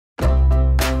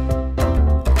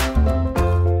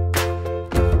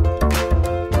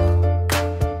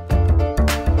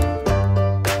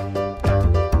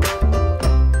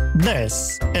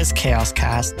is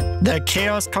ChaosCast, the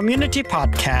Chaos Community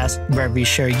Podcast where we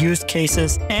share use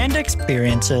cases and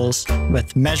experiences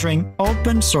with measuring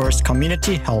open source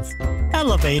community health,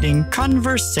 elevating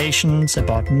conversations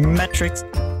about metrics,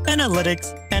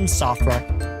 analytics, and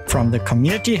software from the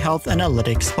Community Health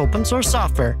Analytics open source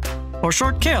software, or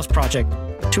short Chaos project,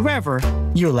 to wherever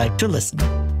you like to listen.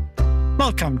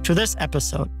 Welcome to this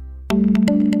episode.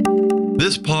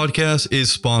 This podcast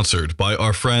is sponsored by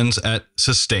our friends at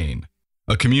Sustain,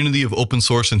 a community of open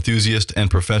source enthusiasts and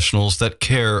professionals that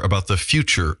care about the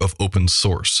future of open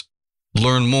source.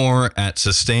 Learn more at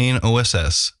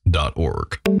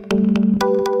sustainoss.org.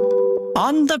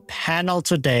 On the panel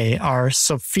today are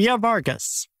Sophia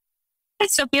Vargas. Hi,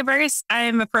 Sophia Vargas.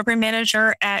 I'm a program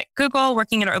manager at Google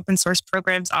working in our open source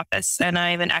programs office, and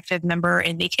I'm an active member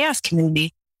in the Chaos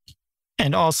community.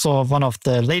 And also one of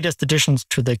the latest additions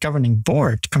to the governing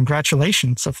board.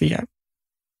 Congratulations, Sophia.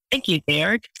 Thank you,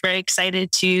 Georg. Very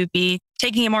excited to be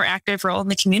taking a more active role in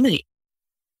the community.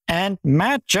 And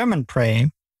Matt Germonprey.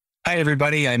 Hi,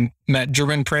 everybody. I'm Matt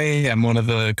Germonprey. I'm one of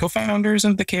the co-founders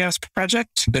of the Chaos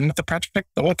Project. Been with the project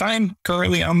the whole time,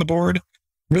 currently on the board.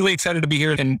 Really excited to be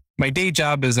here. And my day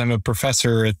job is I'm a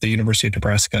professor at the University of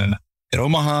Nebraska at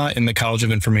Omaha in the College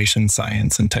of Information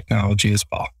Science and Technology as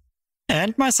well.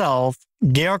 And myself,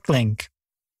 Georg Link.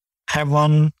 Hi,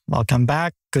 everyone. Welcome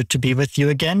back. Good to be with you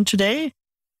again today.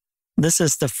 This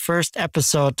is the first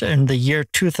episode in the year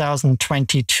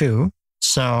 2022.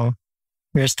 So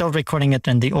we're still recording it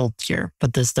in the old year,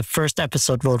 but this is the first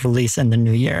episode we'll release in the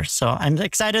new year. So I'm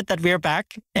excited that we're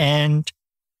back. And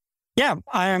yeah,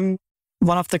 I'm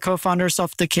one of the co-founders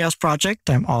of the Chaos Project.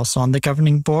 I'm also on the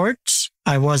governing board.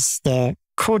 I was the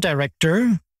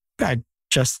co-director. I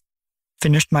just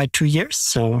finished my 2 years.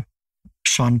 So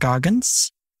Sean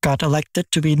Goggins got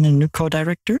elected to be the new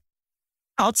co-director.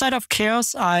 Outside of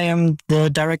Chaos, I am the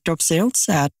director of sales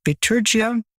at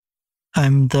Biturgia.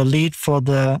 I'm the lead for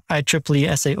the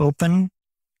IEEE SA Open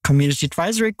Community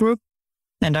Advisory Group.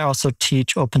 And I also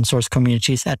teach open source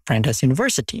communities at Brandeis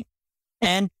University.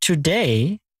 And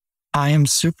today, I am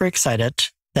super excited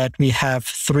that we have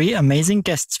 3 amazing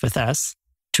guests with us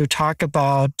to talk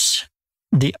about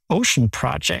the Ocean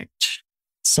Project.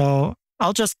 So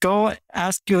I'll just go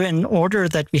ask you in order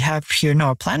that we have here in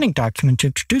our planning document to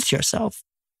introduce yourself.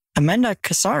 Amanda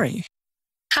Kasari.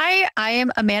 Hi, I am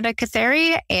Amanda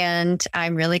Kathari, and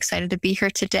I'm really excited to be here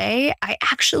today. I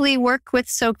actually work with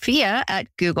Sophia at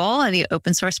Google in the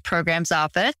Open Source Programs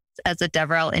Office as a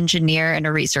DevRel engineer and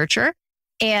a researcher.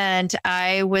 And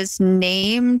I was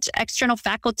named external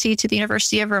faculty to the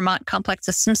University of Vermont Complex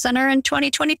Systems Center in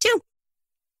 2022.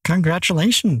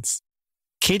 Congratulations.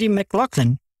 Katie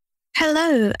McLaughlin.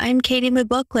 Hello, I'm Katie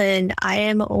McLaughlin. I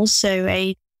am also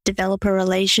a developer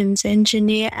relations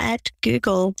engineer at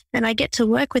Google, and I get to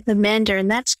work with Amanda,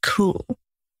 and that's cool.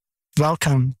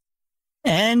 Welcome.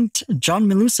 And John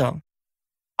Meluso.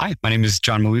 Hi, my name is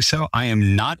John Meluso. I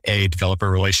am not a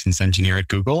developer relations engineer at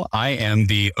Google. I am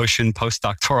the Ocean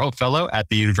postdoctoral fellow at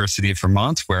the University of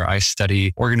Vermont, where I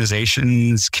study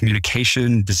organizations,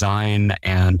 communication, design,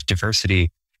 and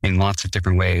diversity in lots of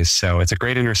different ways. So it's a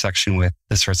great intersection with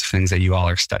the sorts of things that you all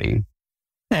are studying.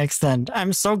 Excellent.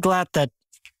 I'm so glad that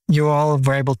you all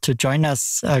were able to join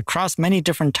us across many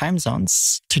different time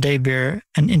zones. Today, we're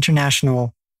an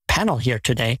international panel here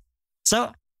today.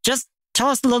 So just tell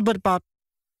us a little bit about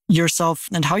yourself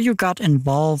and how you got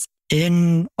involved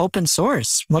in open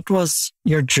source. What was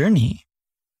your journey?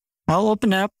 I'll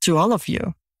open it up to all of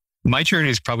you. My journey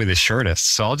is probably the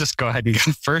shortest, so I'll just go ahead and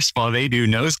go first while they do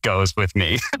nose goes with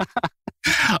me.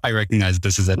 I recognize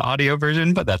this is an audio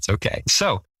version, but that's okay.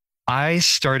 So I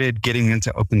started getting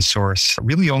into open source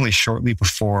really only shortly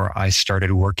before I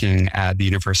started working at the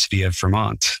University of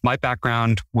Vermont. My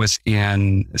background was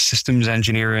in systems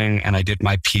engineering, and I did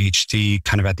my PhD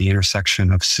kind of at the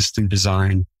intersection of system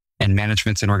design and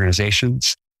management and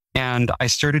organizations. And I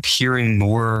started hearing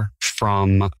more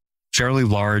from fairly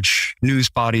large news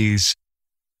bodies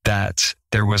that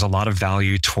there was a lot of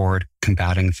value toward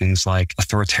combating things like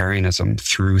authoritarianism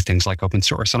through things like open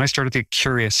source. And I started to get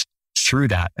curious through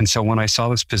that. And so when I saw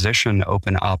this position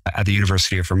open up at the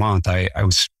University of Vermont, I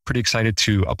was pretty excited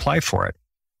to apply for it.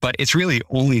 But it's really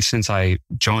only since I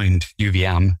joined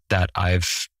UVM that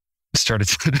I've started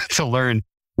to learn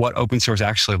what open source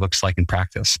actually looks like in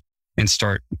practice and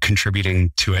start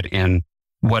contributing to it in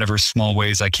whatever small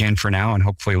ways I can for now, and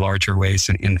hopefully larger ways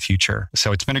in the future.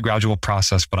 So it's been a gradual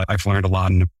process, but I've learned a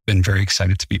lot and been very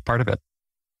excited to be part of it.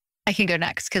 I can go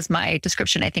next because my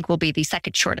description, I think, will be the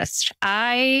second shortest.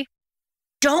 I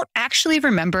don't actually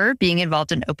remember being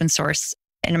involved in open source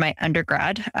In my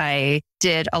undergrad, I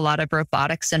did a lot of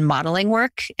robotics and modeling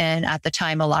work. And at the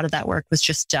time, a lot of that work was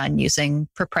just done using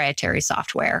proprietary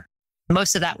software.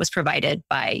 Most of that was provided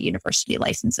by university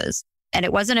licenses. And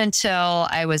it wasn't until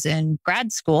I was in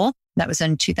grad school, that was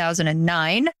in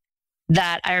 2009,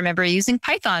 that I remember using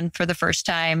Python for the first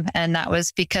time. And that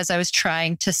was because I was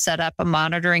trying to set up a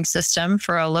monitoring system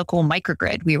for a local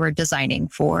microgrid we were designing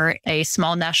for a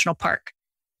small national park.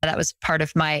 That was part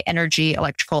of my energy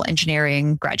electrical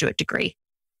engineering graduate degree.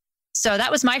 So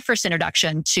that was my first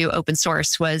introduction to open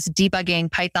source, was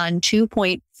debugging Python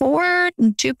 2.4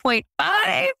 and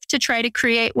 2.5 to try to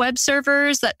create web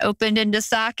servers that opened into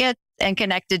sockets and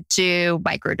connected to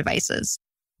micro devices,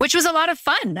 which was a lot of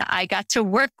fun. I got to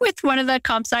work with one of the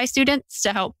comp sci students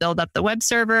to help build up the web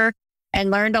server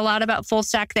and learned a lot about full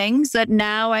stack things that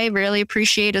now I really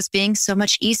appreciate as being so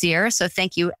much easier. So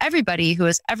thank you everybody who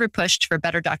has ever pushed for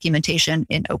better documentation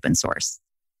in open source.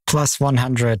 Plus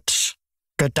 100.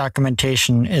 Good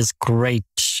documentation is great.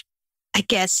 I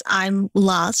guess I'm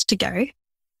last to go.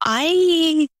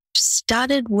 I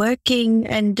started working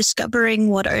and discovering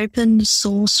what open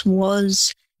source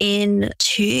was in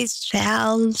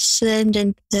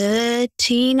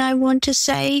 2013, I want to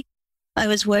say. I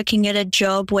was working at a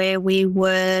job where we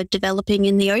were developing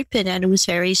in the open, and it was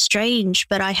very strange,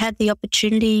 but I had the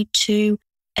opportunity to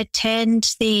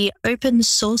attend the Open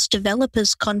Source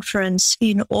Developers Conference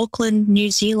in Auckland, New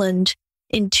Zealand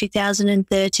in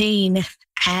 2013.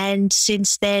 And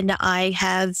since then, I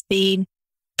have been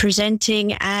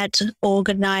presenting at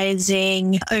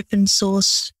organizing open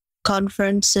source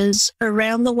conferences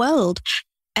around the world.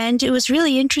 And it was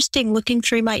really interesting looking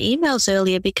through my emails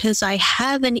earlier, because I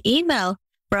have an email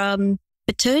from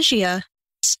Bitergia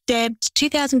stamped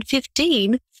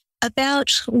 2015 about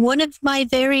one of my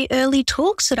very early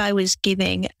talks that I was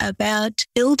giving about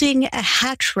building a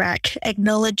hat rack,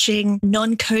 acknowledging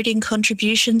non-coding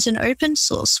contributions in open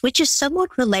source, which is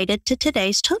somewhat related to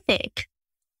today's topic.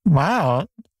 Wow.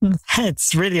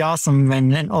 It's really awesome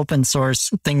when in open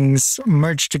source things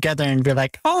merge together and be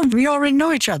like, oh, we already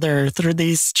know each other through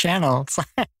these channels.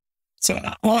 So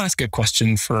I'll ask a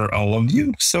question for all of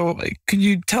you. So could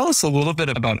you tell us a little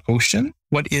bit about Ocean?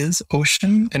 What is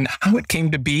Ocean and how it came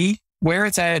to be, where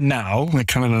it's at now, like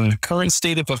kind of the current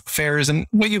state of affairs, and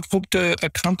what you hope to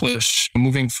accomplish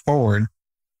moving forward?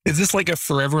 Is this like a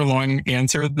forever long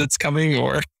answer that's coming,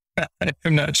 or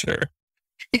I'm not sure?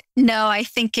 No, I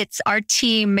think our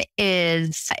team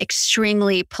is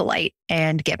extremely polite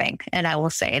and giving. And I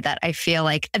will say that I feel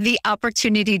like the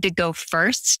opportunity to go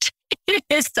first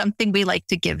is something we like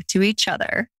to give to each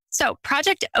other. So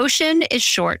Project Ocean is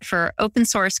short for Open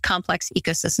Source Complex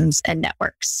Ecosystems and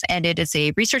Networks. And it is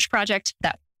a research project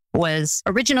that was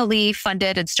originally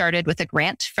funded and started with a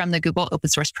grant from the Google Open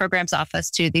Source Programs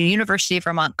Office to the University of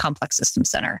Vermont Complex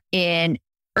Systems Center in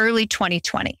early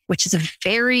 2020, which is a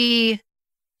very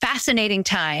fascinating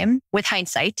time with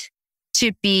hindsight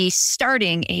to be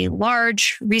starting a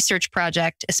large research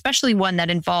project, especially one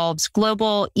that involves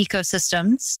global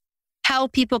ecosystems, how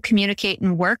people communicate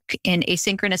and work in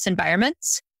asynchronous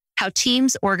environments, how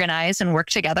teams organize and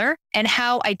work together, and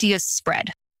how ideas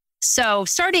spread. So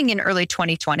starting in early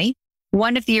 2020,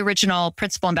 one of the original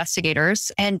principal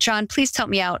investigators, and John, please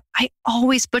help me out. I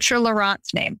always butcher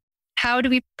Laurent's name. How do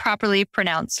we properly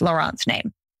pronounce Laurent's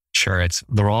name? Sure, it's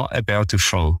Laurent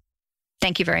Bertouchon.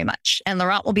 Thank you very much. And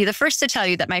Laurent will be the first to tell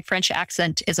you that my French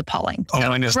accent is appalling. Oh,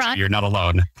 So, and Laurent, you're not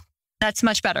alone. that's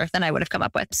much better than I would have come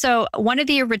up with. So one of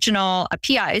the original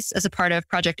PIs as a part of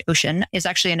Project Ocean is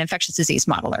actually an infectious disease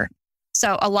modeler.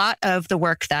 So a lot of the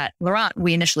work that Laurent,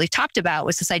 we initially talked about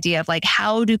was this idea of like,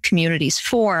 how do communities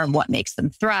form? What makes them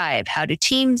thrive? How do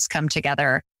teams come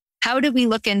together? How do we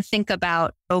look and think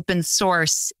about open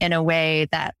source in a way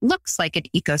that looks like an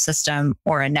ecosystem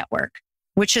or a network,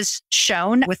 which has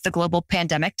shown with the global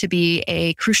pandemic to be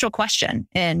a crucial question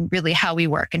in really how we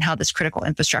work and how this critical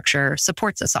infrastructure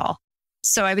supports us all.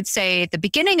 So I would say the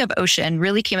beginning of Ocean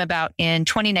really came about in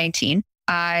 2019.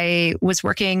 I was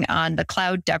working on the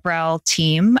Cloud DevRel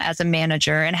team as a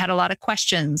manager and had a lot of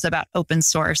questions about open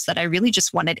source that I really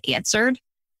just wanted answered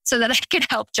so that I could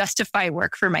help justify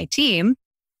work for my team,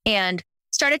 and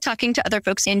started talking to other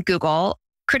folks in Google.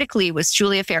 Critically was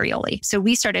Julia Ferrioli. So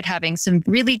we started having some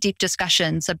really deep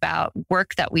discussions about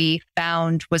work that we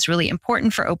found was really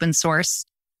important for open source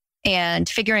and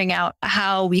figuring out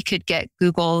how we could get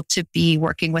Google to be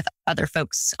working with other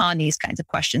folks on these kinds of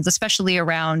questions, especially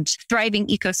around thriving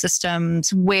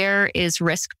ecosystems. Where is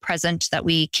risk present that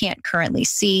we can't currently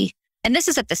see? And this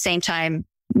is at the same time,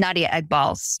 Nadia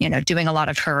Egbal's, doing a lot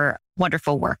of her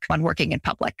wonderful work on working in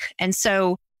public. And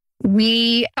so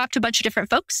we talked to a bunch of different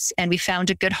folks and we found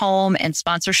a good home and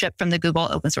sponsorship from the Google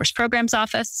Open Source Programs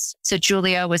Office. So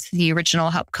Julia was the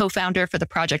original co-founder for the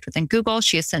project within Google.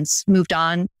 She has since moved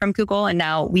on from Google and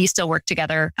now we still work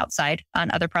together outside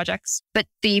on other projects. But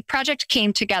the project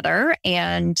came together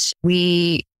and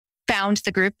we found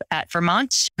the group at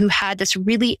Vermont who had this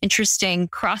really interesting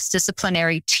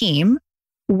cross-disciplinary team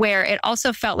where it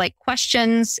also felt like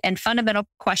questions and fundamental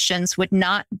questions would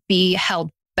not be held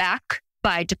back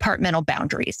by departmental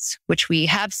boundaries, which we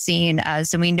have seen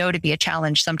as, and we know to be a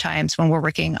challenge sometimes when we're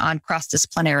working on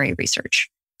cross-disciplinary research.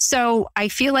 So I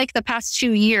feel like the past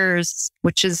 2 years,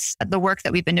 which is the work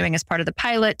that we've been doing as part of the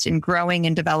pilot and growing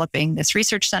and developing this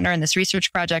research center and this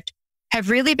research project, have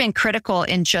really been critical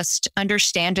in just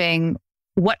understanding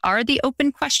what are the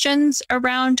open questions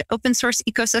around open source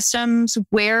ecosystems?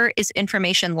 Where is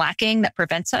information lacking that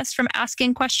prevents us from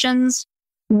asking questions?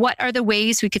 What are the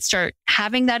ways we could start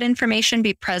having that information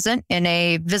be present in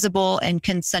a visible and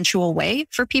consensual way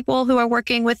for people who are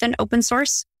working within open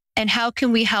source? And how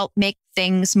can we help make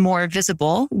things more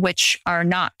visible, which are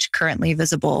not currently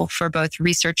visible for both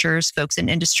researchers, folks in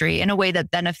industry, in a way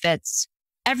that benefits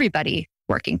everybody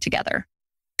working together?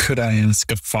 Could I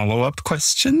ask a follow-up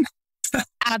question?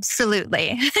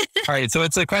 Absolutely. All right. So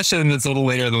it's a question that's a little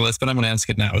later on the list, but I'm going to ask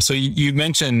it now. So you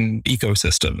mentioned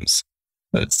ecosystems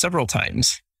several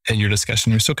times in your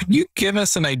discussion here. So could you give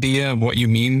us an idea of what you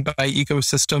mean by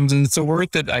ecosystems? And it's a word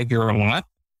that I hear a lot,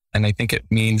 and I think it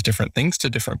means different things to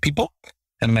different people.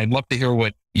 And I'd love to hear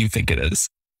what you think it is.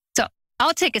 So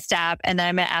I'll take a stab, and then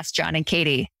I'm going to ask John and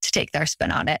Katie to take their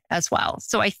spin on it as well.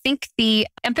 So I think the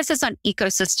emphasis on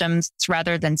ecosystems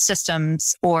rather than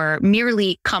systems or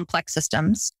merely complex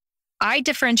systems, I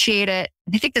differentiate it.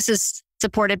 I think this is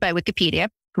supported by Wikipedia.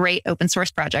 Great open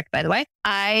source project, by the way.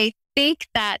 I think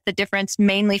that the difference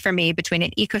mainly for me between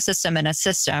an ecosystem and a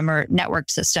system or network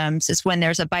systems is when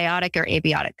there's a biotic or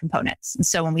abiotic components. And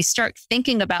so when we start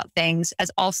thinking about things as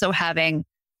also having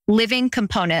living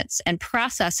components and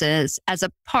processes as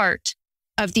a part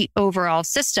of the overall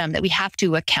system that we have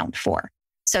to account for.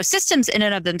 So systems in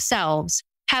and of themselves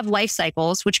have life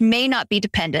cycles, which may not be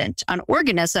dependent on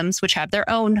organisms, which have their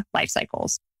own life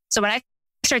cycles. So when I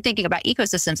start thinking about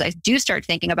ecosystems, I do start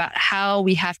thinking about how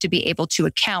we have to be able to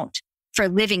account for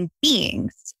living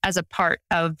beings as a part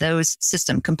of those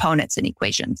system components and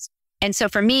equations. And so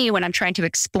for me, when I'm trying to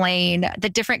explain the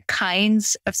different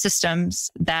kinds of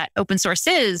systems that open source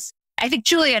is, I think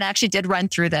Julian actually did run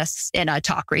through this in a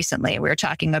talk recently. We were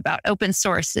talking about open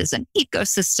source is an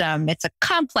ecosystem. It's a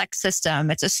complex system.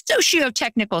 It's a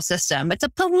socio-technical system. It's a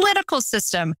political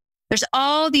system. There's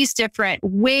all these different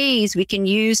ways we can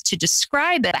use to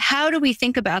describe it. How do we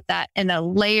think about that in a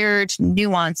layered,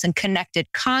 nuanced, and connected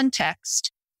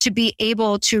context to be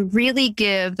able to really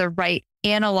give the right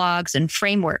analogs and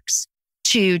frameworks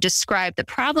to describe the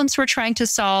problems we're trying to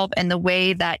solve and the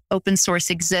way that open source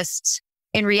exists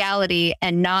in reality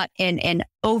and not in an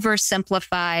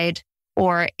oversimplified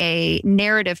or a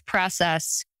narrative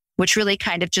process, which really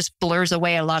kind of just blurs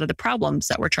away a lot of the problems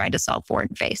that we're trying to solve for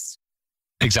and face.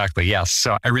 Exactly. Yes.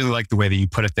 So I really like the way that you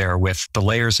put it there with the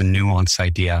layers and nuance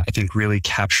idea. I think really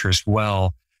captures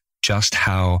well just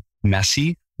how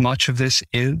messy much of this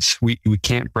is. We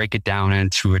can't break it down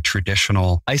into a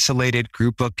traditional isolated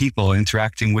group of people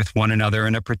interacting with one another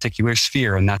in a particular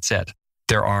sphere, and that's it.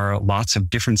 There are lots of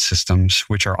different systems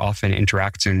which are often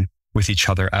interacting with each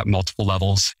other at multiple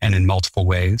levels and in multiple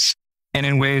ways, and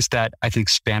in ways that I think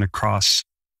span across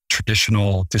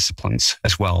traditional disciplines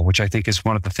as well, which I think is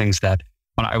one of the things that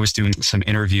when I was doing some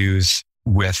interviews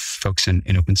with folks in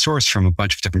open source from a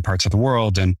bunch of different parts of the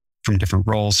world and from different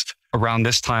roles around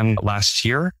this time last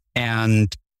year.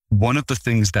 And one of the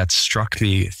things that struck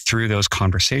me through those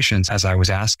conversations as I was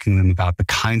asking them about the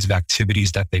kinds of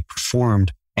activities that they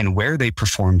performed and where they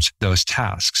performed those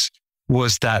tasks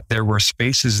was that there were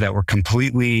spaces that were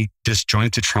completely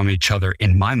disjointed from each other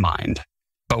in my mind,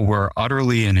 but were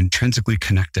utterly and intrinsically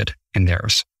connected in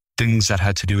theirs. Things that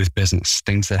had to do with business,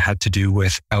 things that had to do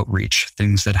with outreach,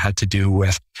 things that had to do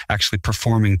with actually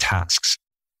performing tasks.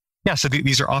 Yeah, so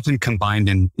these are often combined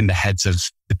in the heads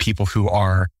of the people who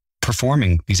are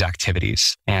performing these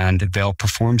activities, and they'll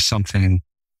perform something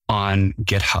on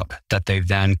GitHub that they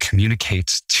then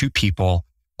communicate to people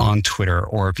on Twitter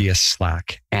or via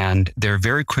Slack. And they're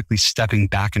very quickly stepping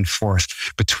back and forth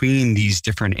between these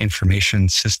different information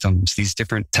systems, these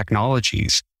different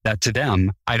technologies that to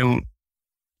them, I don't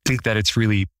think that it's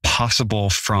really possible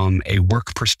from a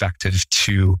work perspective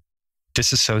to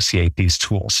disassociate these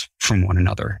tools from one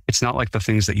another. It's not like the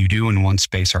things that you do in one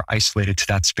space are isolated to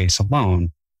that space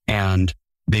alone. And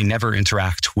they never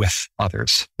interact with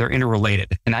others. They're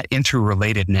interrelated. And that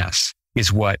interrelatedness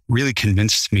is what really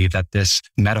convinced me that this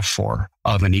metaphor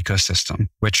of an ecosystem,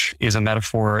 which is a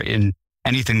metaphor in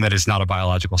anything that is not a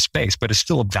biological space, but is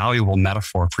still a valuable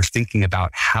metaphor for thinking about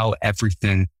how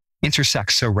everything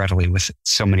intersects so readily with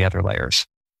so many other layers.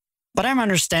 What I'm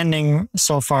understanding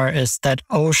so far is that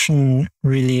Ocean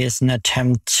really is an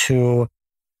attempt to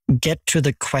get to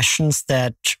the questions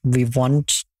that we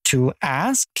want to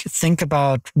ask, think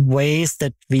about ways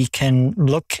that we can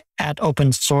look at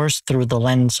open source through the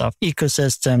lens of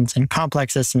ecosystems and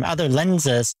complex systems, other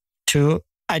lenses, to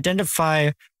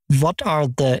identify what are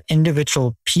the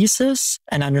individual pieces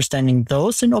and understanding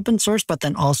those in open source, but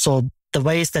then also the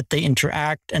ways that they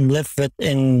interact and live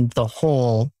within the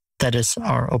whole that is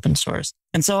our open source.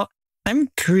 And so I'm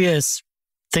curious,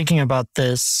 thinking about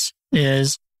this,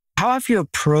 is how have you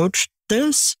approached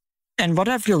this and what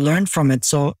have you learned from it?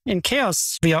 So in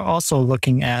Chaos, we are also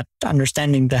looking at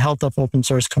understanding the health of open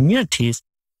source communities.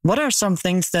 What are some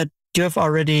things that you have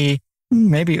already,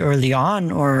 maybe early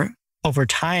on or over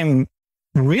time,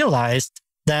 realized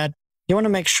that you want to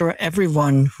make sure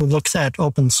everyone who looks at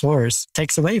open source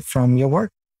takes away from your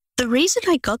work? The reason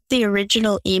I got the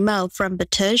original email from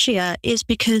Bitergia is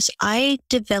because I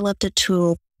developed a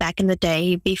tool back in the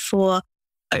day before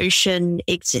Ocean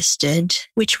existed,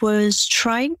 which was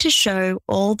trying to show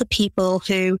all the people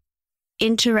who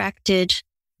interacted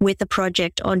with the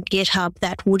project on GitHub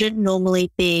that wouldn't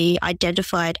normally be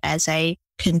identified as a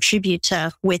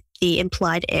contributor with the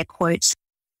implied air quotes.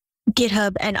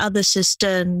 GitHub and other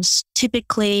systems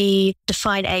typically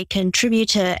define a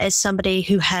contributor as somebody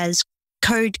who has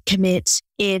code commits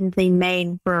in the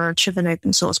main branch of an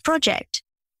open source project.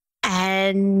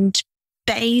 And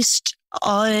based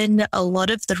on a lot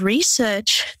of the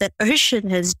research that Ocean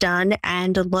has done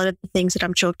and a lot of the things that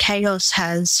I'm sure Chaos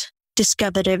has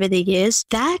discovered over the years,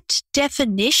 that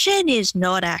definition is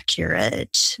not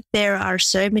accurate. There are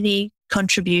so many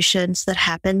contributions that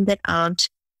happen that aren't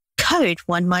code.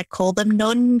 One might call them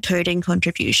non-coding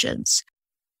contributions.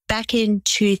 Back in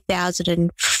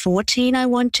 2014, I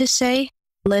want to say,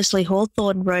 Leslie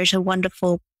Hawthorne wrote a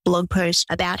wonderful blog post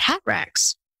about hat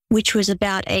racks, which was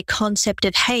about a concept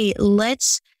of, hey,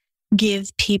 let's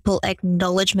give people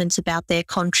acknowledgements about their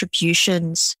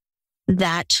contributions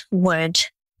that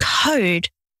weren't code.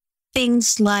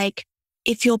 Things like,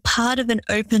 if you're part of an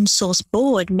open source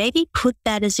board, maybe put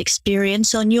that as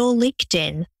experience on your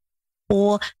LinkedIn,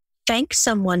 or thank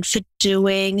someone for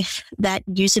doing that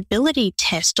usability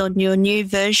test on your new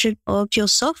version of your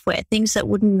software, things that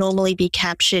wouldn't normally be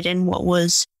captured in what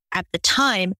was, at the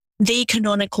time, the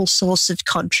canonical source of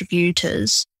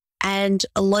contributors. And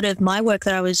a lot of my work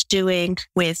that I was doing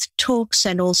with talks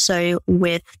and also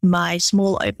with my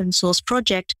small open source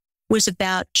project was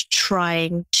about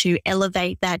trying to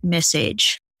elevate that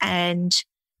message. And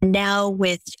now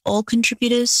with all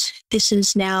contributors, this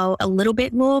is now a little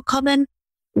bit more common,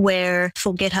 where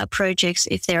for GitHub projects,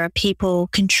 if there are people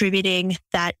contributing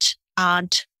that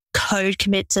aren't code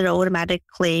commits that are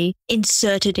automatically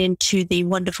inserted into the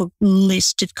wonderful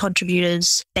list of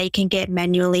contributors, they can get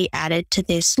manually added to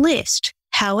this list.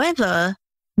 However,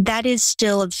 that is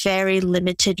still a very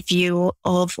limited view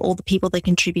of all the people that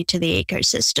contribute to the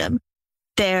ecosystem.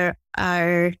 There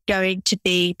are going to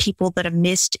be people that are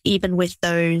missed even with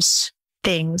those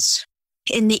things.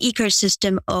 In the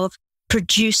ecosystem of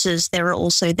producers, there are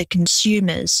also the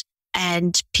consumers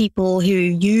and people who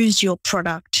use your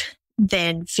product,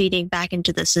 then feeding back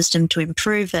into the system to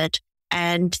improve it.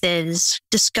 And there's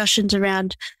discussions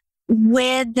around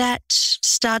where that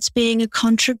starts being a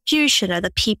contribution. Are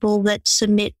the people that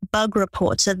submit bug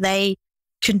reports, are they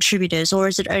contributors, or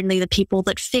is it only the people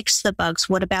that fix the bugs?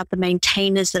 What about the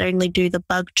maintainers that only do the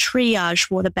bug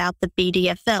triage? What about the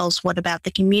BDFLs? What about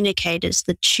the communicators,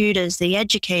 the tutors, the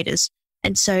educators?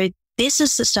 And so this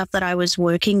is the stuff that I was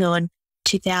working on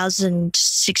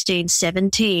 2016,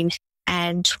 17.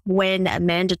 And when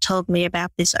Amanda told me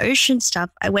about this Ocean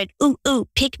stuff, I went, ooh,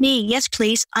 pick me. Yes,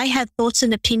 please. I have thoughts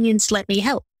and opinions. Let me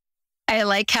help. I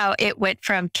like how it went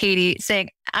from Katie saying,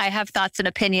 I have thoughts and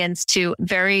opinions, to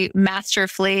very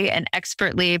masterfully and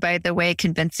expertly, by the way,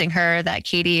 convincing her that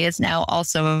Katie is now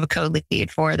also a co-lead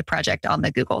for the project on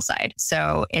the Google side.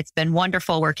 So it's been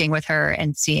wonderful working with her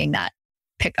and seeing that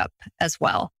pick up as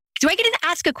well. Do I get to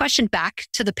ask a question back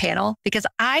to the panel? Because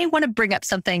I want to bring up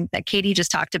something that Katie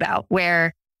just talked about,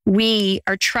 where we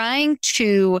are trying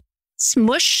to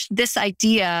smush this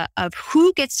idea of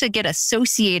who gets to get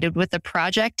associated with a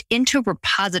project into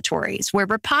repositories, where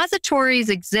repositories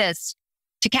exist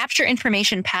to capture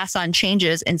information, pass on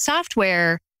changes in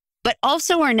software, but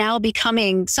also are now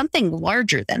becoming something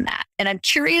larger than that. And I'm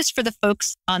curious for the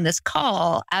folks on this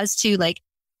call as to like,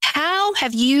 how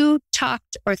have you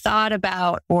talked or thought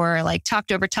about or like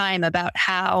talked over time about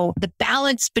how the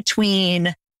balance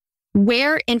between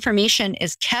where information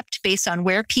is kept based on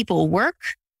where people work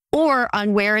or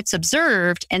on where it's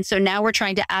observed. And so now we're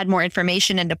trying to add more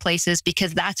information into places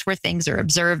because that's where things are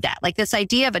observed at. Like this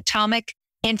idea of atomic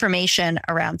information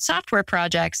around software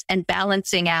projects and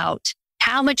balancing out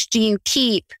how much do you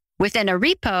keep within a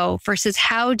repo versus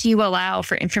how do you allow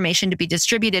for information to be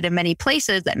distributed in many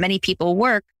places that many people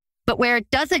work, but where it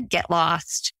doesn't get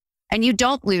lost and you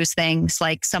don't lose things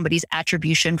like somebody's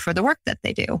attribution for the work that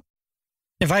they do.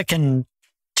 If I can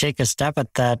take a step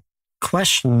at that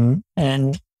question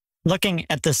and looking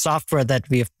at the software that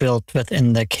we have built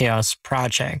within the Chaos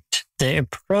project, the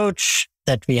approach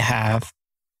that we have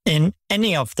in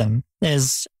any of them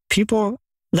is people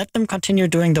let them continue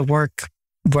doing the work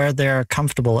where they're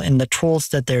comfortable in the tools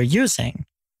that they're using.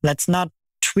 Let's not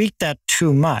tweak that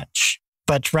too much,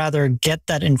 but rather get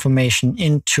that information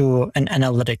into an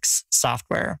analytics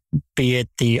software, be it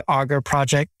the Augur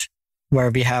project, where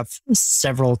we have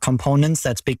several components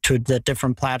that speak to the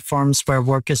different platforms where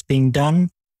work is being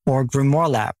done, or Grimoire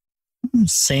Lab.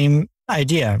 Same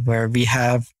idea, where we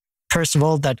have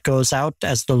Percival that goes out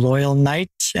as the loyal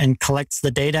knight and collects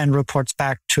the data and reports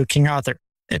back to King Arthur,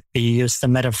 if we use the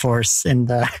metaphors in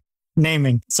the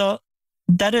naming. So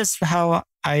that is how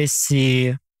I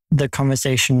see the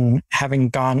conversation having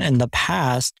gone in the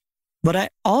past. What I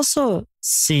also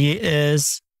see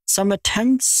is some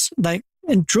attempts, like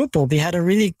in Drupal, we had a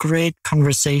really great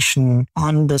conversation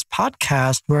on this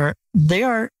podcast where they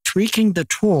are tweaking the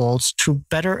tools to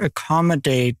better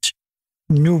accommodate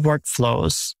new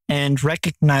workflows and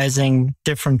recognizing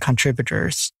different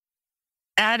contributors.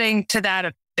 Adding to that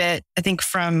a bit, I think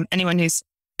from anyone who's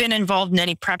been involved in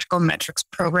any practical metrics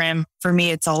program, for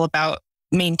me, it's all about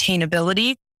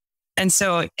maintainability. And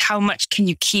so how much can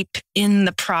you keep in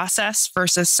the process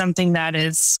versus something that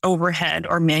is overhead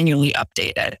or manually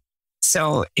updated?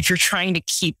 So if you're trying to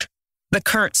keep the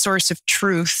current source of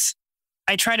truth,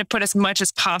 I try to put as much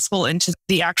as possible into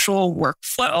the actual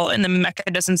workflow and the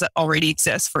mechanisms that already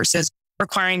exist versus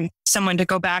requiring someone to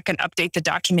go back and update the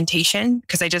documentation.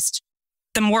 Because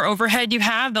the more overhead you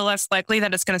have, the less likely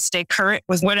that it's going to stay current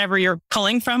with whatever you're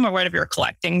pulling from or whatever you're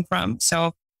collecting from.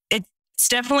 So it's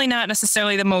definitely not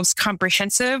necessarily the most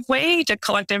comprehensive way to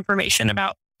collect information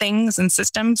about things and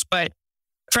systems, but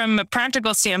from a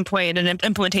practical standpoint and an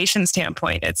implementation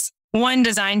standpoint, it's one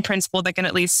design principle that can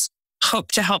at least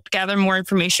hope to help gather more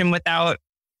information without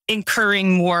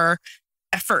incurring more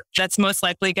effort that's most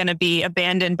likely going to be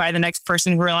abandoned by the next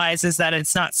person who realizes that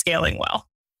it's not scaling well.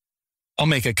 I'll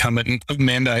make a comment.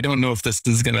 Amanda, I don't know if this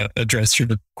is going to address your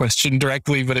question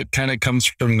directly, but it kind of comes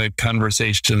from the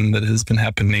conversation that has been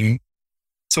happening.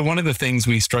 So one of the things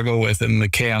we struggle with in the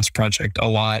Chaos project a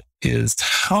lot is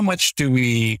how much do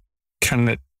we kind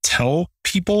of tell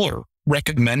people or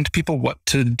recommend people what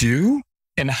to do?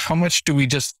 And how much do we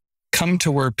just come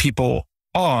to where people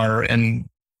are? And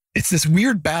it's this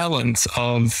weird balance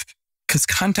of, because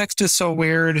context is so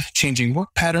weird, changing work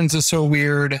patterns is so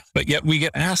weird, but yet we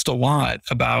get asked a lot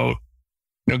about,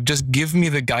 just give me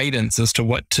the guidance as to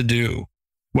what to do,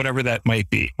 whatever that might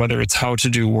be, whether it's how to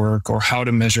do work or how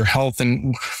to measure health.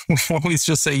 And we always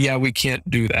just say, yeah, we can't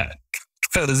do that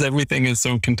because everything is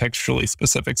so contextually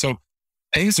specific. So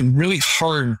I think it's a really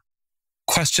hard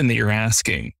question that you're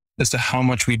asking as to how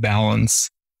much we balance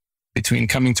between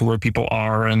coming to where people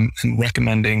are and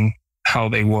recommending how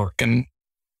they work. And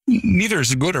neither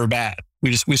is good or bad.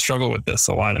 We struggle with this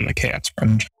a lot in the Chaos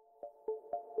project.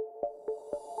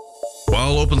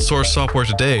 While open source software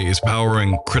today is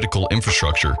powering critical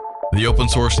infrastructure, the open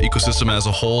source ecosystem as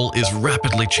a whole is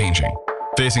rapidly changing,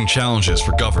 facing challenges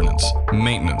for governance,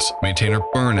 maintenance, maintainer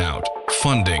burnout,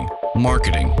 funding,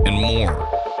 marketing, and more.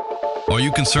 Are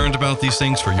you concerned about these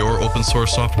things for your open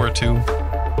source software too?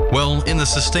 Well, in the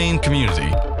Sustain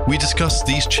community, we discuss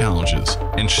these challenges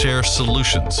and share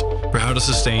solutions for how to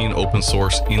sustain open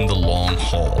source in the long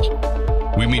haul.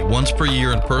 We meet once per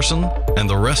year in person, and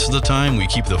the rest of the time we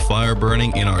keep the fire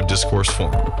burning in our discourse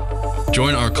forum.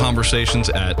 Join our conversations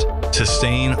at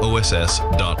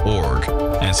sustainoss.org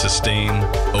and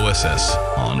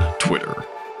SustainOSS on Twitter.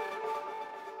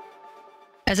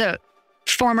 As a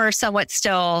former, somewhat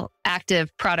still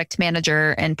active product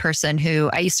manager and person who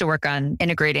I used to work on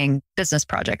integrating business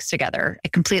projects together, I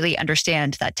completely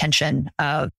understand that tension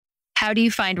of how do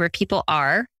you find where people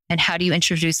are and how do you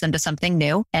introduce them to something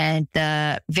new? And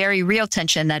the very real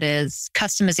tension that is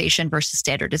customization versus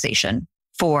standardization.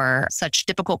 for such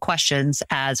difficult questions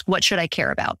as what should I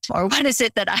care about? Or what is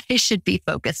it that I should be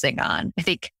focusing on? I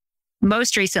think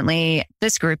most recently,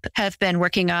 this group have been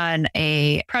working on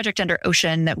a project under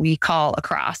Ocean that we call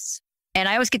Across. And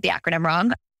I always get the acronym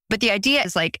wrong, but the idea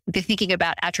is like the thinking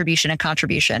about attribution and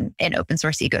contribution in open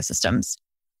source ecosystems.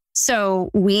 So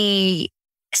we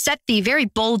set the very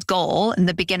bold goal in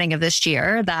the beginning of this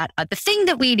year that the thing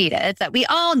that we needed, that we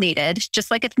all needed,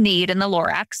 just like a need in the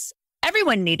Lorax,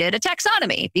 everyone needed a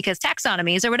taxonomy because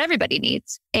taxonomies are what everybody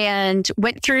needs. And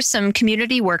went through some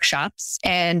community workshops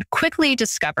and quickly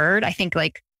discovered, I think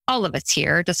like all of us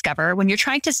here discover, when you're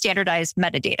trying to standardize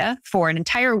metadata for an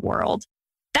entire world,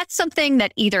 that's something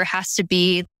that either has to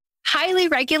be highly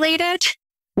regulated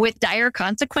with dire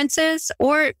consequences,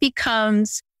 or it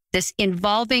becomes this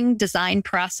involving design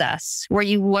process where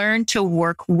you learn to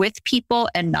work with people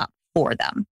and not for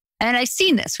them. And I've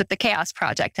seen this with the Chaos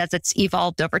project as it's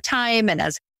evolved over time and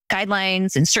as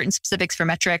guidelines and certain specifics for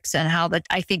metrics and how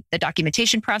I think the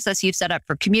documentation process you've set up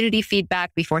for community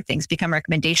feedback before things become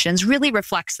recommendations really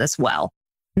reflects this well.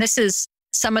 And this is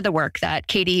some of the work that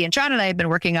Katie and John and I have been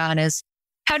working on is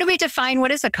how do we define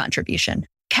what is a contribution?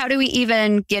 How do we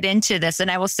even get into this? And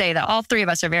I will say that all three of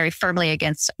us are very firmly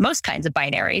against most kinds of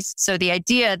binaries. So the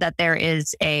idea that there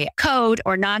is a code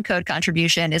or non-code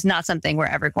contribution is not something we're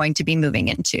ever going to be moving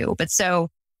into. But so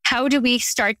how do we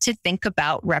start to think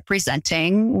about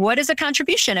representing what is a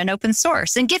contribution in open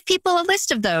source and give people a list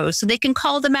of those so they can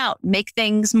call them out, make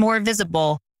things more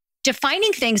visible?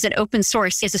 Defining things in open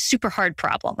source is a super hard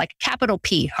problem, like a capital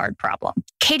P hard problem.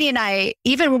 Katie and I,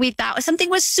 even when we thought something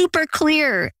was super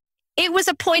clear, it was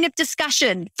a point of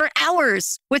discussion for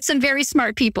hours with some very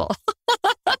smart people.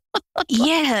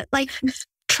 Yeah, like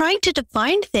trying to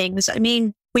define things. I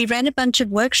mean, we ran a bunch of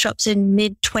workshops in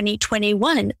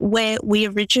mid-2021 where we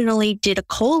originally did a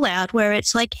call out where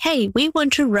it's like, hey, we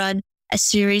want to run a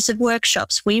series of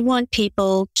workshops. We want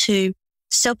people to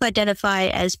self-identify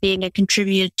as being a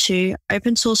contributor to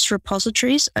open source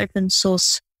repositories, open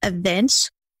source events,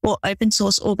 or open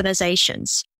source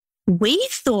organizations. We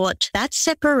thought that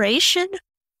separation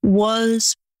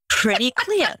was pretty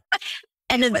clear.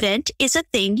 An event is a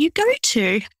thing you go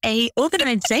to. A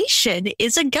organization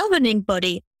is a governing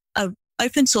body. An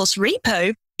open source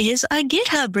repo is a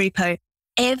GitHub repo.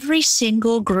 Every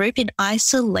single group in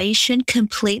isolation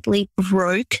completely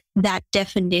broke that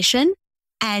definition.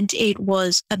 And it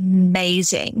was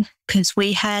amazing because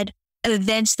we had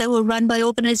events that were run by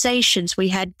organizations. We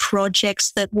had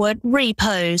projects that were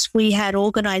repos. We had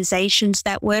organizations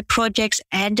that were projects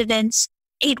and events.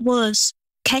 It was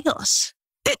chaos.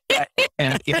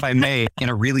 And if I may, in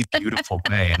a really beautiful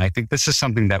way, and I think this is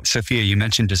something that, Sophia, you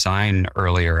mentioned design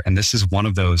earlier, and this is one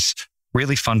of those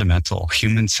really fundamental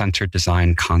human-centered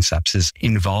design concepts is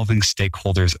involving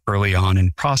stakeholders early on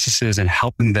in processes and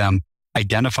helping them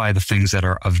identify the things that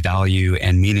are of value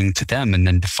and meaning to them, and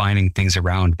then defining things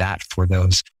around that for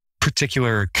those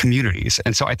particular communities.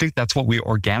 And so I think that's what we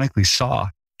organically saw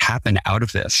happen out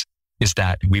of this, is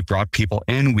that we brought people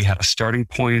in, we had a starting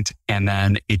point, and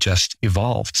then it just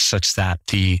evolved such that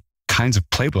the kinds of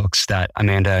playbooks that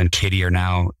Amanda and Katie are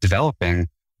now developing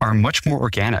are much more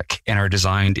organic and are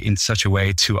designed in such a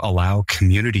way to allow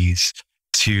communities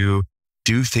to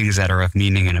do things that are of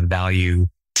meaning and of value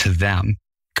to them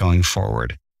going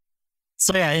forward.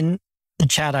 So yeah, in the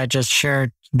chat, I just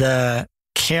shared the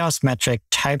chaos metric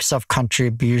types of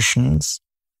contributions,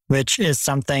 which is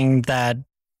something that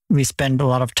we spend a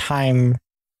lot of time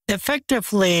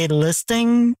effectively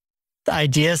listing the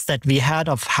ideas that we had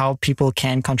of how people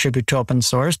can contribute to open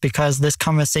source, because this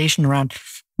conversation around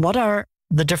what are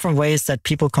the different ways that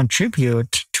people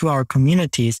contribute to our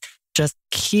communities just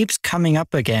keeps coming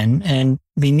up again. And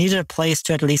we needed a place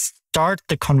to at least start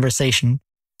the conversation.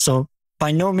 So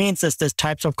by no means is this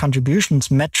types of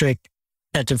contributions metric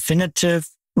a definitive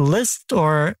list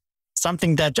or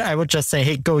something that I would just say,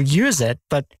 hey, go use it.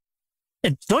 But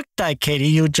it looked like, Katie,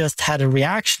 you just had a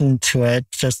reaction to it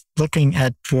just looking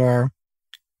at your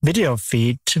video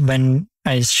feed when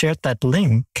I shared that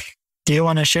link. Do you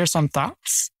want to share some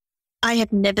thoughts? I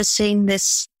have never seen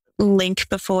this link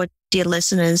before, dear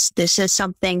listeners. This is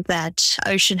something that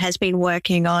Ocean has been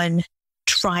working on,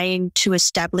 trying to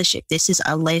establish if this is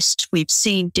a list. We've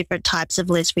seen different types of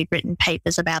lists. We've written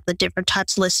papers about the different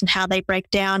types of lists and how they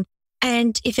break down.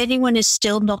 And if anyone is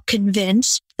still not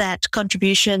convinced that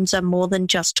contributions are more than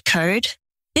just code,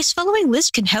 this following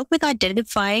list can help with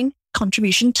identifying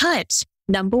contribution types.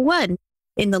 Number 1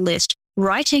 in the list,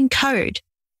 writing code.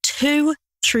 2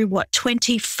 through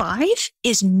 25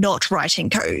 is not writing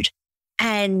code.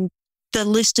 And the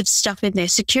list of stuff in there,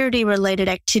 security related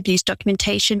activities,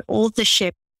 documentation,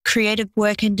 authorship, creative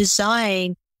work and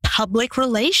design, public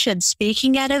relations,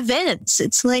 speaking at events.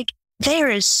 It's like there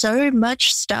is so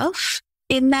much stuff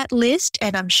in that list,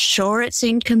 and I'm sure it's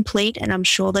incomplete, and I'm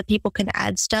sure that people can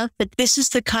add stuff. But this is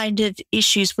the kind of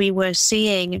issues we were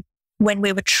seeing when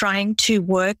we were trying to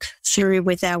work through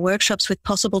with our workshops with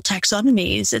possible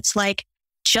taxonomies. It's like,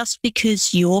 just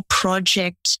because your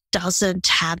project doesn't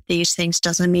have these things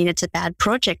doesn't mean it's a bad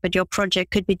project, but your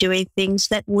project could be doing things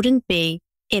that wouldn't be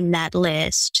in that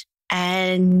list.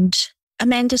 And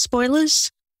Amanda, spoilers?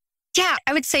 Yeah,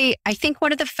 I would say, I think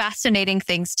one of the fascinating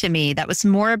things to me that was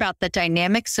more about the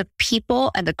dynamics of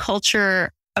people and the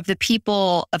culture of the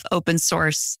people of open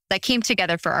source that came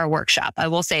together for our workshop. I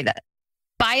will say that.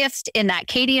 Biased in that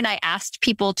Katie and I asked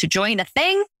people to join a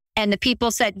thing, and the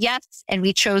people said yes, and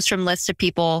we chose from lists of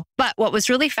people. But what was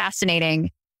really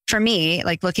fascinating for me,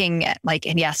 like looking at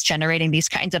generating these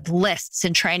kinds of lists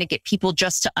and trying to get people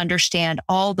just to understand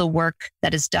all the work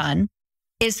that is done,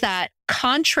 is that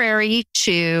contrary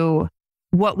to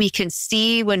what we can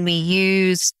see when we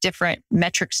use different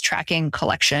metrics tracking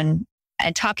collection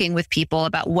and talking with people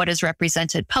about what is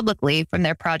represented publicly from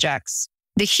their projects,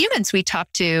 the humans we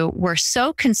talked to were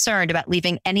so concerned about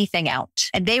leaving anything out.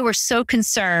 And they were so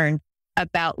concerned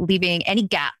about leaving any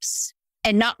gaps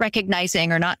and not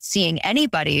recognizing or not seeing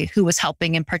anybody who was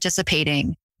helping and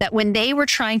participating, that when they were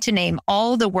trying to name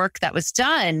all the work that was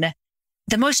done,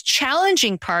 the most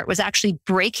challenging part was actually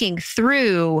breaking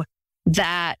through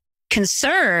that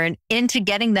concern into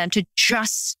getting them to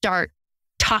just start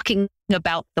talking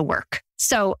about the work.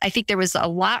 So I think there was a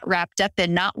lot wrapped up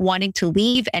in not wanting to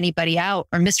leave anybody out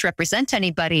or misrepresent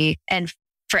anybody. And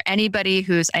for anybody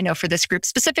who's, I know for this group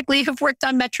specifically, who've worked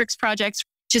on metrics projects,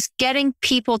 just getting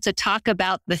people to talk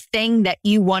about the thing that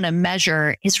you want to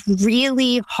measure is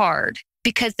really hard,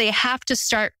 because they have to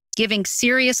start giving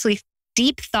seriously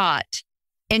deep thought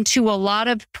into a lot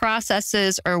of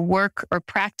processes or work or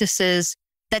practices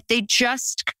that they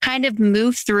just kind of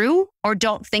move through or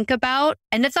don't think about.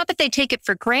 And it's not that they take it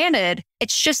for granted.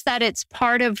 It's just that it's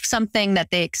part of something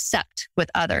that they accept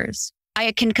with others.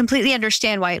 I can completely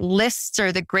understand why lists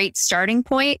are the great starting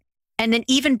point. And then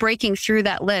even breaking through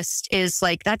that list is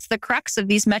like, that's the crux of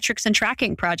these metrics and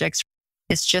tracking projects.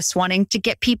 It's just wanting to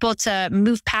get people to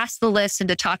move past the list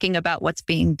into talking about what's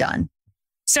being done.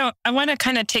 So I want to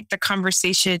kind of take the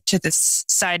conversation to this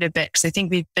side a bit, because I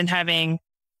think we've been having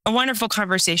a wonderful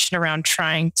conversation around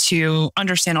trying to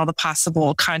understand all the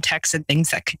possible contexts and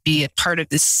things that could be a part of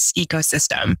this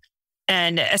ecosystem.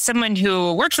 And as someone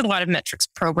who works with a lot of metrics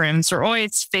programs, we're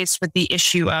always faced with the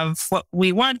issue of what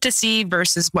we want to see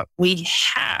versus what we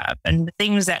have, and the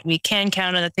things that we can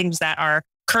count and the things that are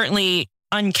currently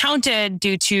uncounted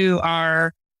due to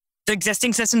the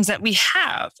existing systems that we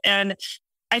have. And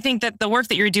I think that the work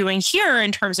that you're doing here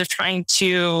in terms of trying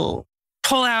to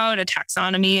pull out a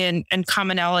taxonomy and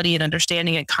commonality and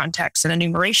understanding and context and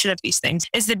enumeration of these things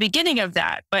is the beginning of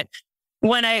that. But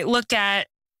when I look at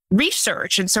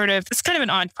research and sort of, it's kind of an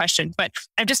odd question, but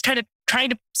I'm just kind of trying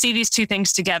to see these two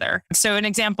things together. So an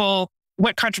example,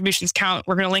 what contributions count,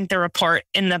 we're going to link the report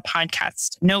in the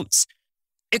podcast notes,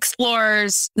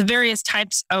 explores the various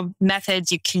types of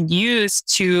methods you can use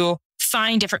to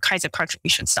find different kinds of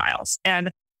contribution styles. And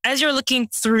as you're looking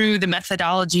through the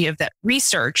methodology of that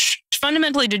research,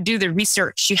 fundamentally to do the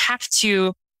research, you have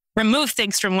to remove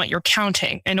things from what you're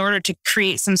counting in order to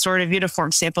create some sort of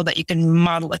uniform sample that you can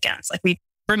model against. Like we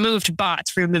removed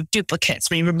bots, we removed duplicates,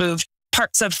 we removed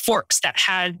parts of forks that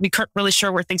we weren't really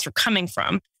sure where things were coming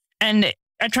from. And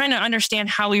I'm trying to understand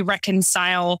how we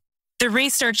reconcile the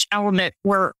research element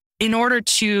where in order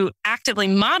to actively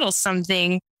model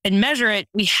something and measure it,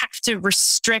 we have to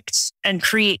restrict and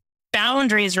create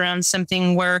boundaries around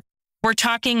something where we're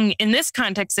talking in this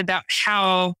context about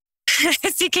how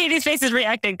see Katie's face is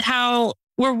reacting, how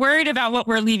we're worried about what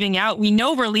we're leaving out. We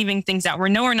know we're leaving things out. We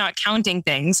know we're not counting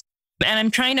things. And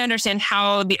I'm trying to understand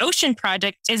how the Ocean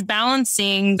project is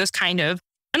balancing those kind of,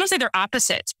 I don't say they're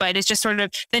opposites, but it's just sort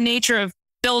of the nature of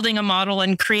building a model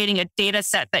and creating a data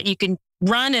set that you can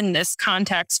run in this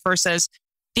context versus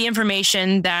the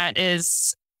information that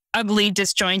is ugly,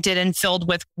 disjointed, and filled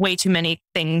with way too many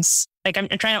things. Like I'm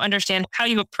trying to understand how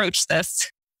you approach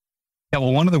this. Yeah,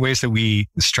 well, one of the ways that we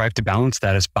strive to balance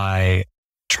that is by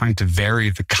trying to vary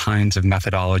the kinds of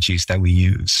methodologies that we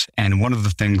use. And one of the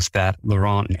things that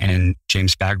Laurent and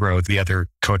James Bagro, the other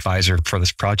co-advisor for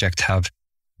this project, have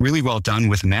really well done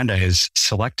with Amanda is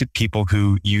selected people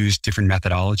who use different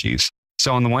methodologies.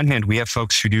 So on the one hand, we have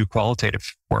folks who do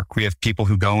qualitative work. We have people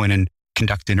who go in and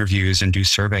conduct interviews and do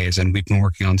surveys. And we've been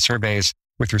working on surveys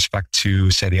with respect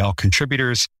to, say, the all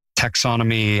contributors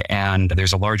taxonomy. And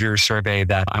there's a larger survey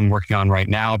that I'm working on right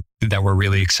now that we're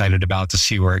really excited about to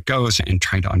see where it goes and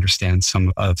trying to understand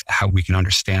some of how we can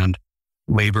understand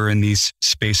labor in these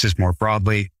spaces more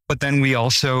broadly. But then we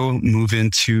also move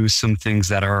into some things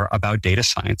that are about data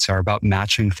science, are about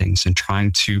matching things and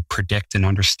trying to predict and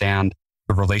understand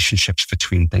the relationships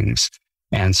between things.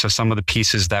 And so some of the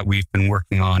pieces that we've been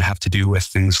working on have to do with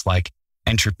things like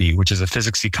entropy, which is a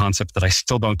physicsy concept that I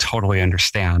still don't totally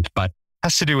understand, but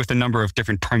has to do with a number of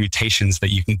different permutations that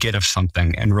you can get of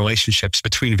something and relationships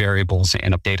between variables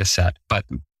in a data set. But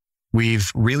we've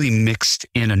really mixed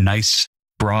in a nice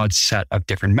broad set of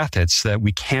different methods so that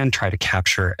we can try to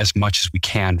capture as much as we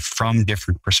can from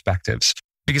different perspectives,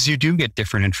 because you do get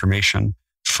different information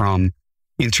from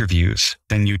interviews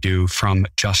than you do from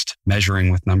just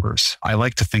measuring with numbers. I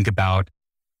like to think about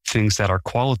things that are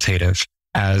qualitative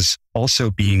as also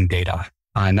being data.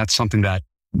 And that's something that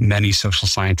many social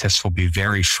scientists will be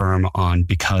very firm on,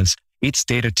 because it's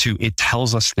data too. It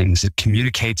tells us things. It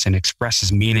communicates and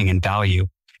expresses meaning and value.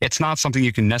 It's not something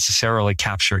you can necessarily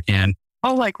capture in,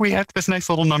 oh, like we have this nice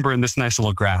little number in this nice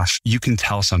little graph. You can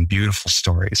tell some beautiful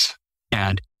stories.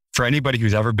 And for anybody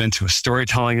who's ever been to a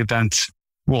storytelling event,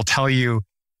 will tell you,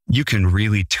 you can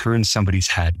really turn somebody's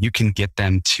head. You can get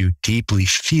them to deeply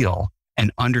feel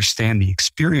and understand the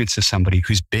experience of somebody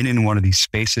who's been in one of these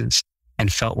spaces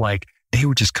and felt like they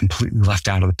were just completely left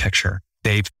out of the picture.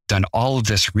 They've done all of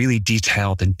this really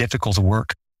detailed and difficult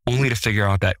work only to figure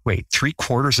out that, wait,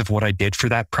 3/4 of what I did for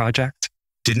that project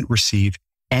didn't receive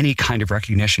any kind of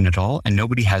recognition at all. And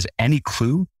nobody has any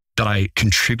clue that I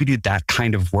contributed that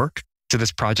kind of work to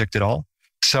this project at all.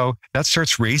 So that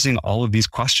starts raising all of these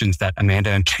questions that Amanda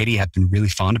and Katie have been really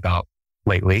fond about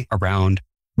lately around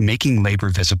making labor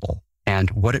visible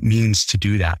and what it means to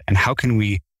do that. And how can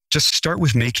we just start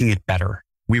with making it better?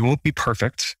 We won't be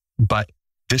perfect, but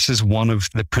this is one of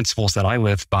the principles that I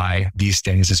live by these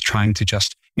days, is trying to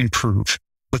just improve.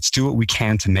 Let's do what we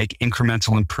can to make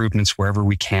incremental improvements wherever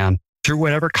we can, through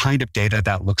whatever kind of data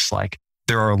that looks like.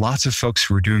 There are lots of folks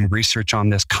who are doing research on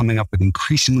this, coming up with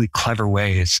increasingly clever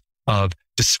ways of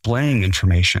displaying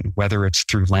information, whether it's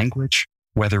through language,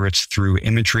 whether it's through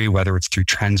imagery, whether it's through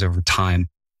trends over time.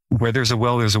 Where there's a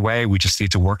will, there's a way. We just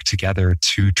need to work together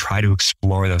to try to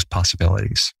explore those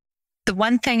possibilities. The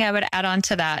one thing I would add on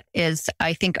to that is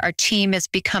I think our team is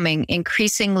becoming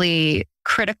increasingly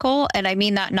critical. And I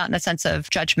mean that not in the sense of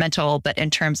judgmental, but in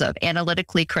terms of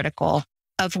analytically critical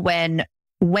of when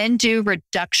do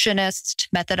reductionist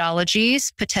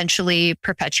methodologies potentially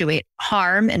perpetuate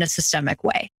harm in a systemic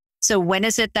way? So when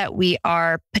is it that we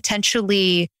are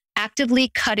potentially actively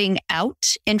cutting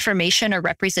out information or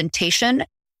representation,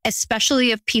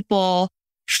 especially of people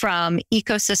from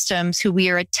ecosystems who we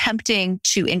are attempting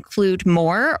to include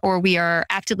more, or we are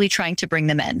actively trying to bring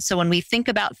them in? So when we think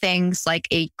about things like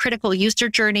a critical user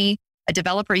journey, a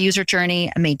developer user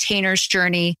journey, a maintainer's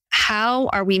journey, how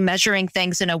are we measuring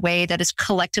things in a way that is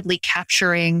collectively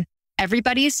capturing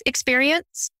everybody's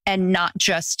experience and not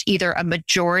just either a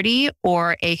majority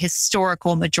or a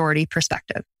historical majority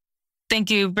perspective? Thank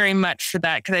you very much for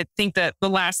that, because I think that the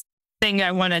last thing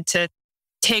I wanted to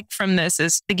take from this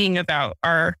is thinking about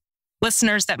our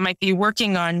listeners that might be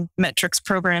working on metrics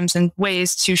programs and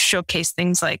ways to showcase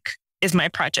things like, is my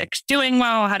project doing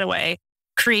well? How do I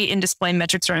create and display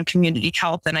metrics around community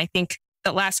health? And I think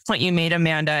the last point you made,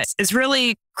 Amanda, is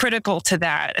really critical to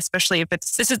that, especially if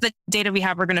this is the data we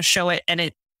have, we're going to show it. And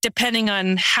it, depending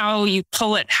on how you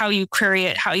pull it, how you query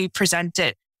it, how you present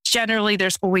it, generally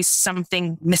there's always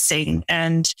something missing,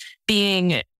 and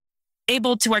being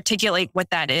able to articulate what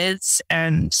that is.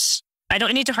 And I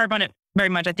don't need to harp on it very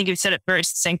much. I think you said it very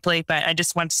succinctly, but I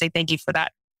just want to say thank you for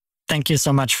that. Thank you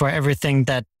so much for everything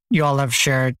that you all have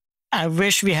shared. I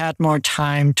wish we had more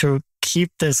time to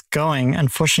keep this going.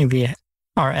 Unfortunately, we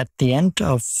are at the end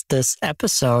of this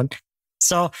episode.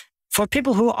 So for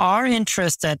people who are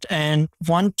interested and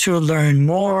want to learn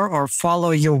more or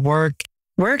follow your work,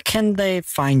 where can they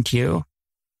find you?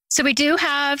 So we do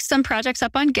have some projects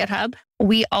up on GitHub.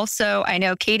 We also, I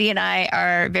know Katie and I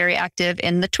are very active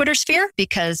in the Twitter sphere,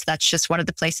 because that's just one of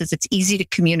the places it's easy to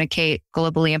communicate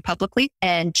globally and publicly.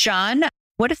 And John,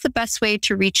 what is the best way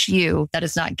to reach you that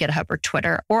is not GitHub or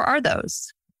Twitter, or are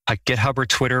those? GitHub or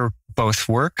Twitter both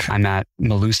work. I'm at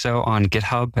Maluso on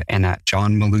GitHub and at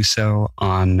John Maluso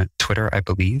on Twitter, I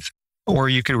believe. Or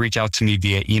you can reach out to me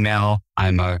via email.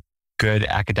 I'm a good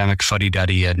academic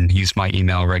fuddy-duddy and use my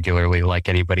email regularly like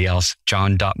anybody else.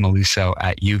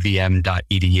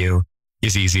 john.maluso@uvm.edu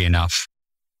is easy enough.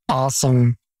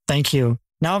 Awesome. Thank you.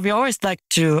 Now, we always like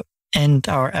to end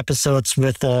our episodes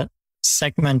with a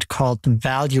segment called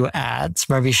Value Adds,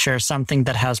 where we share something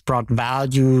that has brought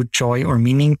value, joy, or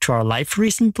meaning to our life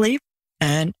recently.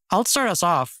 And I'll start us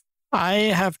off. I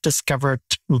have discovered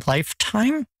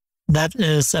Lifetime. That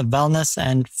is a wellness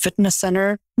and fitness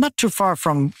center not too far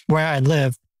from where I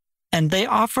live. And they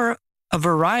offer a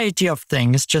variety of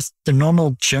things, just the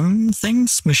normal gym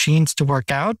things, machines to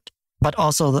work out, but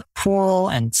also the pool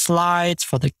and slides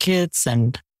for the kids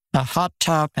and a hot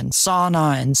tub and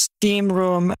sauna and steam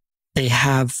room. They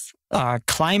have a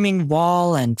climbing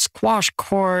wall and squash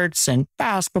courts and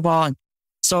basketball.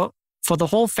 So for the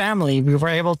whole family, we were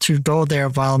able to go there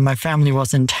while my family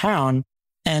was in town.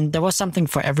 And there was something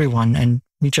for everyone. And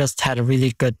we just had a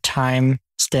really good time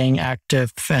staying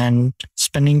active and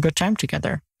spending good time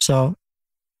together. So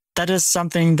that is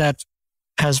something that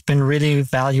has been really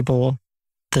valuable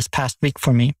this past week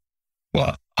for me.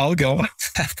 Well, I'll go.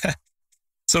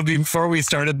 So before we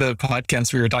started the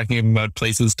podcast, we were talking about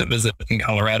places to visit in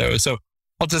Colorado. So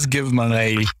I'll just give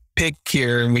my pick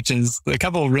here, which is a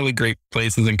couple of really great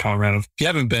places in Colorado. If you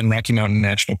haven't been, Rocky Mountain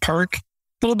National Park, a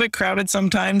little bit crowded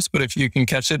sometimes, but if you can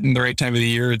catch it in the right time of the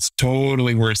year, it's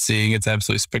totally worth seeing. It's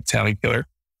absolutely spectacular.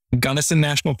 Gunnison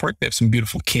National Park, they have some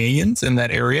beautiful canyons in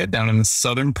that area down in the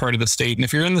southern part of the state. And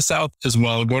if you're in the south as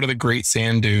well, go to the Great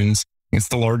Sand Dunes. It's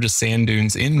the largest sand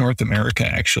dunes in North America,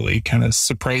 actually, kind of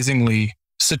surprisingly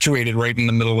situated right in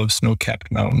the middle of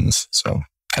snow-capped mountains. So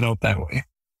head out that way.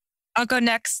 I'll go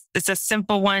next. It's a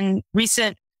simple one.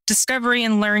 Recent discovery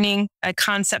and learning, a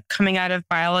concept coming out of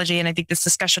biology. And I think this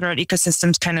discussion around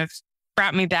ecosystems kind of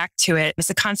brought me back to it. It's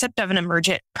the concept of an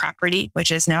emergent property,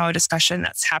 which is now a discussion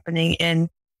that's happening in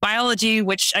biology,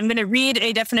 which I'm going to read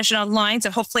a definition online.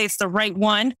 So hopefully it's the right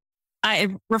one.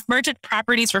 Emergent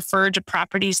properties refer to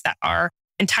properties that are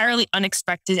entirely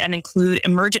unexpected and include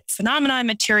emergent phenomena,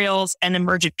 materials, and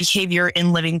emergent behavior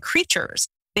in living creatures.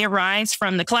 They arise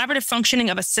from the collaborative functioning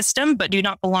of a system, but do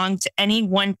not belong to any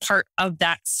one part of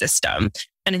that system.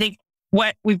 And I think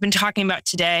what we've been talking about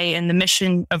today and the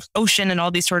mission of ocean and all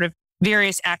these sort of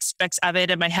various aspects of it,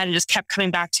 in my head, it just kept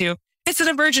coming back to, it's an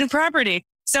emergent property.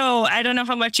 So I don't know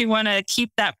how much you want to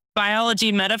keep that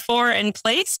biology metaphor in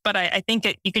place, but I think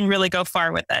you can really go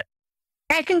far with it.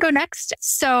 I can go next.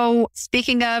 So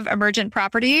speaking of emergent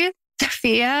property,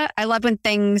 Sophia, I love when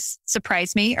things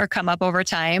surprise me or come up over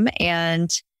time.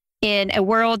 And in a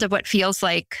world of what feels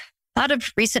like a lot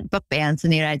of recent book bans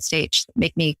in the United States that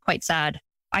make me quite sad,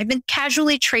 I've been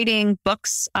casually trading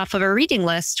books off of a reading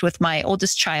list with my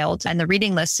oldest child. And the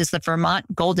reading list is the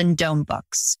Vermont Golden Dome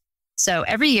books. So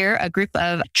every year, a group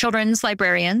of children's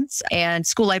librarians and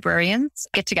school librarians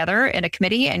get together in a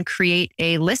committee and create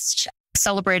a list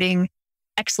celebrating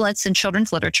excellence in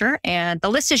children's literature. And the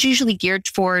list is usually geared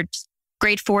towards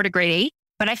grade 4 to grade 8.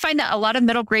 But I find that a lot of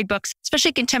middle grade books,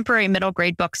 especially contemporary middle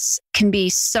grade books, can be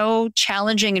so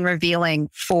challenging and revealing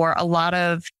for a lot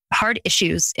of hard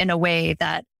issues in a way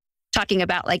that talking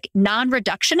about like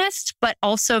non-reductionist, but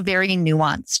also very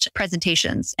nuanced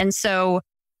presentations. And so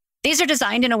these are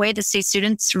designed in a way to see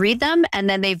students read them, and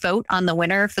then they vote on the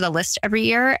winner for the list every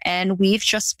year. And we've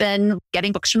just been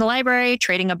getting books from the library,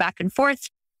 trading them back and forth.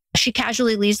 She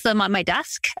casually leaves them on my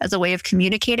desk as a way of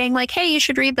communicating like, hey, you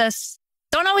should read this.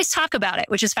 Don't always talk about it,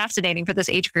 which is fascinating for this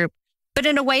age group, but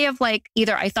in a way of like,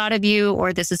 either I thought of you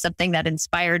or this is something that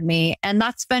inspired me. And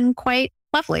that's been quite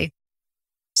lovely.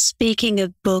 Speaking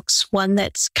of books, one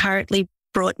that's currently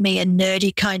brought me a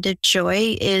nerdy kind of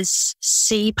joy is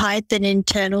Sea Python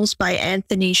Internals by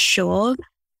Anthony Shaw.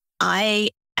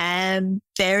 I am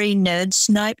very nerd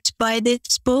sniped by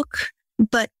this book,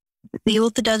 but the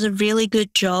author does a really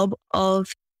good job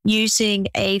of using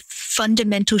a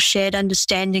fundamental shared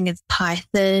understanding of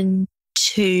Python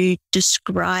to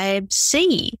describe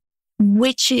C,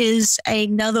 which is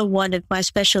another one of my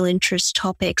special interest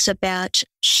topics about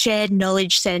shared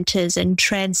knowledge centers and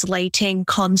translating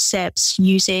concepts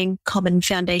using common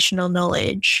foundational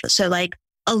knowledge. So like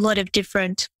a lot of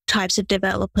different types of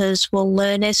developers will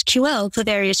learn SQL for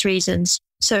various reasons.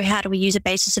 So how do we use a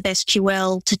basis of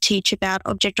SQL to teach about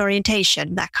object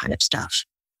orientation, that kind of stuff?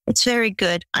 It's very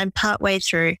good. I'm partway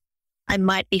through. I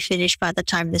might be finished by the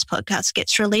time this podcast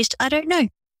gets released. I don't know.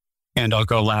 And I'll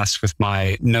go last with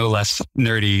my no less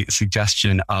nerdy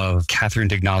suggestion of Catherine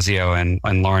D'Ignazio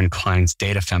and Lauren Klein's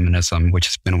Data Feminism, which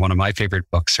has been one of my favorite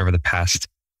books over the past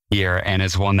year and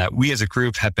is one that we as a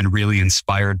group have been really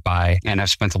inspired by. And I've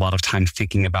spent a lot of time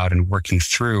thinking about and working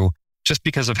through just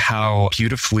because of how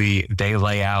beautifully they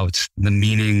lay out the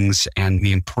meanings and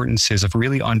the importances of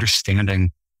really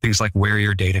understanding things like where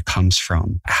your data comes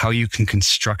from, how you can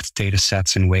construct data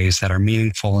sets in ways that are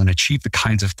meaningful and achieve the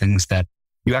kinds of things that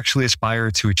you actually aspire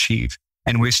to achieve.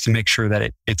 and ways to make sure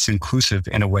that it's inclusive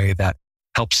in a way that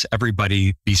helps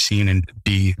everybody be seen and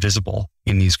be visible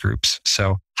in these groups.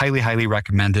 So highly, highly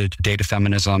recommended Data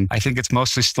Feminism. I think it's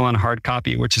mostly still in hard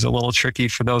copy, which is a little tricky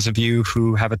for those of you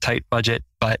who have a tight budget,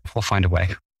 but we'll find a way.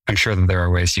 I'm sure that there are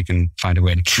ways you can find a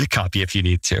way to get a copy if you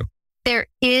need to. There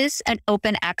is an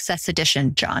open access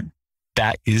edition, John.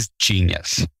 That is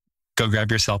genius. Go grab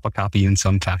yourself a copy in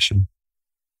some fashion.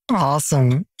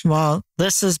 Awesome. Well,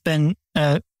 this has been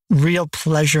a real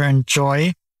pleasure and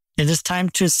joy. It is time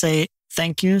to say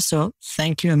thank you. So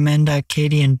thank you, Amanda,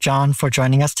 Katie, and John for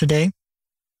joining us today.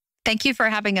 Thank you for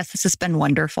having us. This has been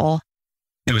wonderful.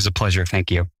 It was a pleasure. Thank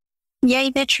you.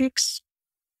 Yay, metrics.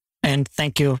 And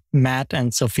thank you, Matt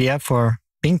and Sophia, for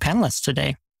being panelists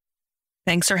today.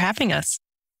 Thanks for having us.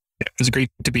 It was great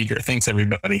to be here. Thanks,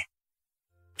 everybody.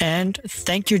 And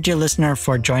thank you, dear listener,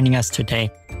 for joining us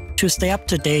today. To stay up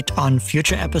to date on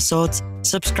future episodes,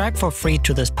 subscribe for free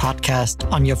to this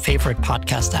podcast on your favorite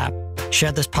podcast app.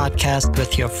 Share this podcast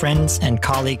with your friends and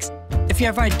colleagues. If you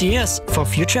have ideas for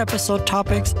future episode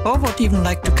topics or would even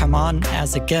like to come on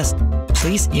as a guest,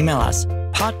 please email us,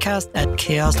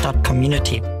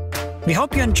 podcast@chaos.community. We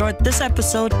hope you enjoyed this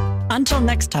episode. Until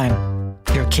next time,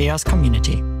 your Chaos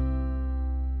Community.